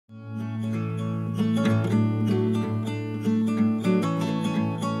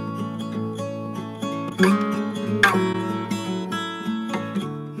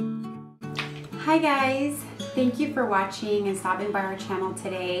you for watching and stopping by our channel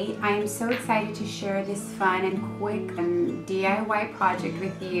today. I am so excited to share this fun and quick DIY project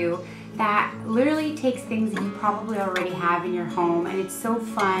with you that literally takes things that you probably already have in your home, and it's so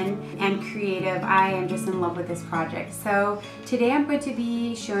fun and creative. I am just in love with this project. So today I'm going to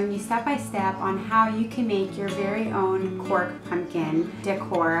be showing you step by step on how you can make your very own cork pumpkin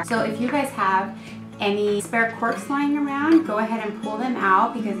decor. So if you guys have any spare corks lying around, go ahead and pull them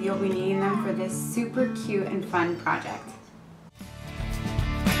out because you'll be needing them for this super cute and fun project.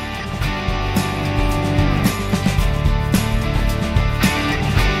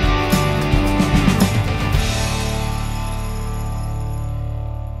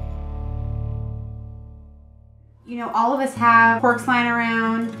 You know, all of us have corks lying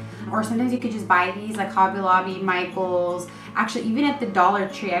around, or sometimes you could just buy these like Hobby Lobby, Michael's. Actually, even at the Dollar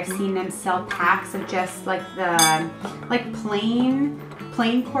Tree, I've seen them sell packs of just like the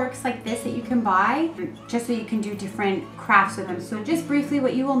plain corks like this that you can buy, just so you can do different crafts with them. So just briefly,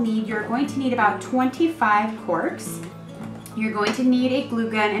 what you will need, you're going to need about 25 corks. You're going to need a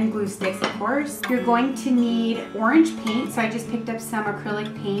glue gun and glue sticks, of course. You're going to need orange paint, so I just picked up some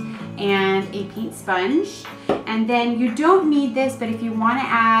acrylic paint and a paint sponge. And then you don't need this, but if you want to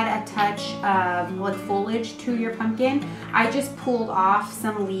add a touch of like foliage to your pumpkin, I just pulled off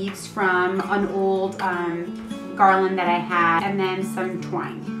some leaves from an old garland that I had, and then some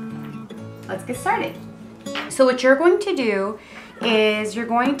twine. Let's get started. So what you're going to do is you're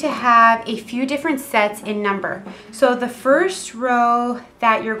going to have a few different sets in number. So the first row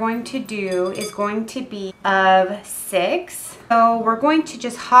that you're going to do is going to be of 6. So we're going to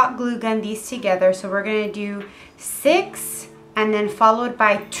just hot glue gun these together. So we're going to do 6 and then followed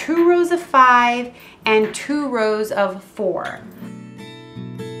by 2 rows of 5 and 2 rows of 4.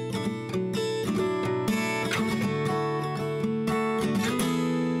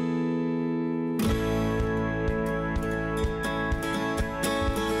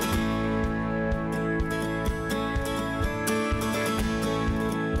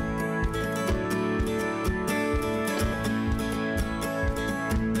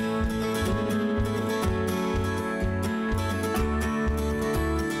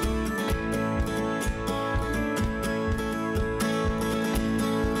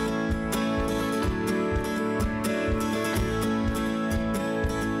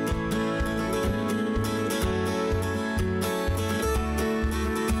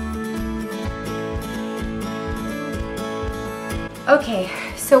 Okay,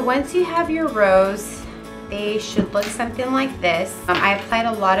 so once you have your rows, they should look something like this. I applied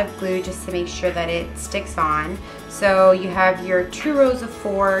a lot of glue just to make sure that it sticks on. So you have your 2 rows of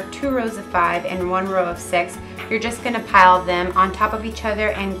 4, 2 rows of 5, and 1 row of 6. You're just gonna pile them on top of each other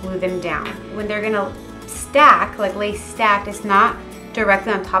and glue them down. When they're gonna stack, like lay stacked, it's not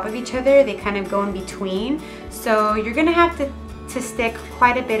directly on top of each other, they kind of go in between. So you're gonna have to stick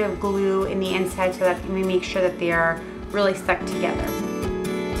quite a bit of glue in the inside so that we make sure that they are really stuck together.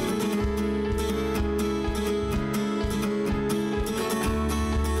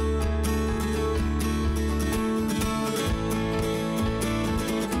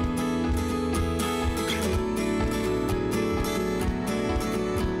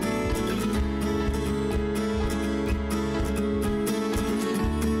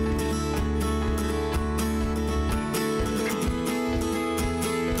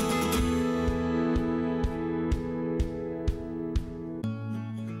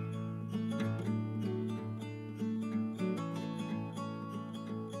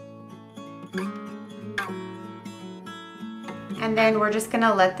 And then we're just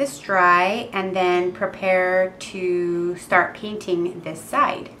gonna let this dry and then prepare to start painting this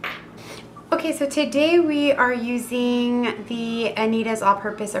side. Okay, so today we are using the Anita's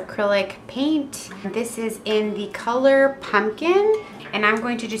All-Purpose Acrylic Paint. This is in the color Pumpkin, and I'm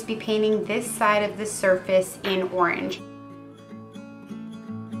going to just be painting this side of the surface in orange.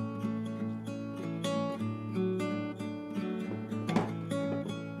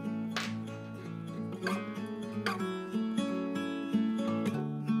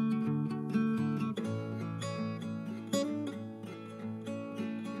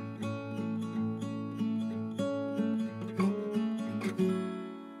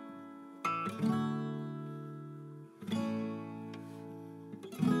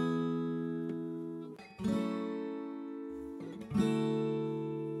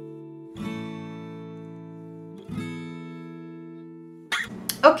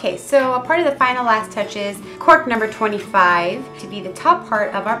 Okay, so a part of the final last touches, cork number 25 to be the top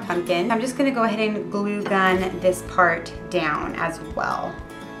part of our pumpkin. I'm just gonna go ahead and glue gun this part down as well.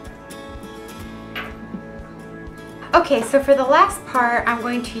 Okay, so for the last part I'm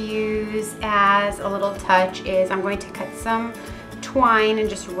going to use as a little touch is I'm going to cut some twine and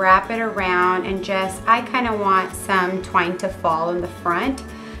just wrap it around, and just, I kind of want some twine to fall in the front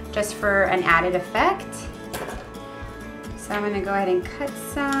just for an added effect. So I'm going to go ahead and cut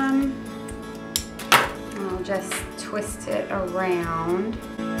some. I'll just twist it around.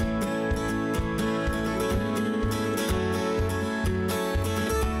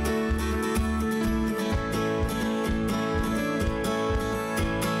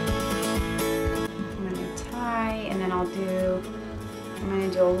 I'm going to tie, and then I'm going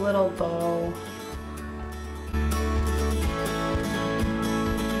to do a little bow.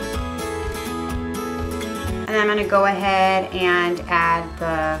 And then I'm going to go ahead and add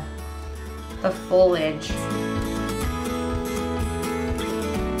the foliage.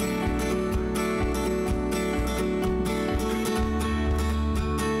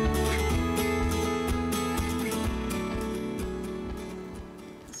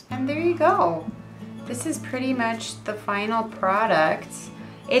 And there you go. This is pretty much the final product.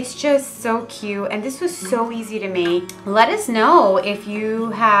 It's just so cute, and this was so easy to make. Let us know if you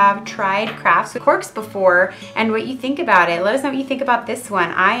have tried crafts with corks before and what you think about it. Let us know what you think about this one.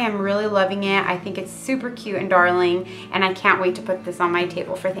 I am really loving it. I think it's super cute and darling, and I can't wait to put this on my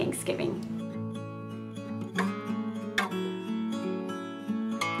table for Thanksgiving.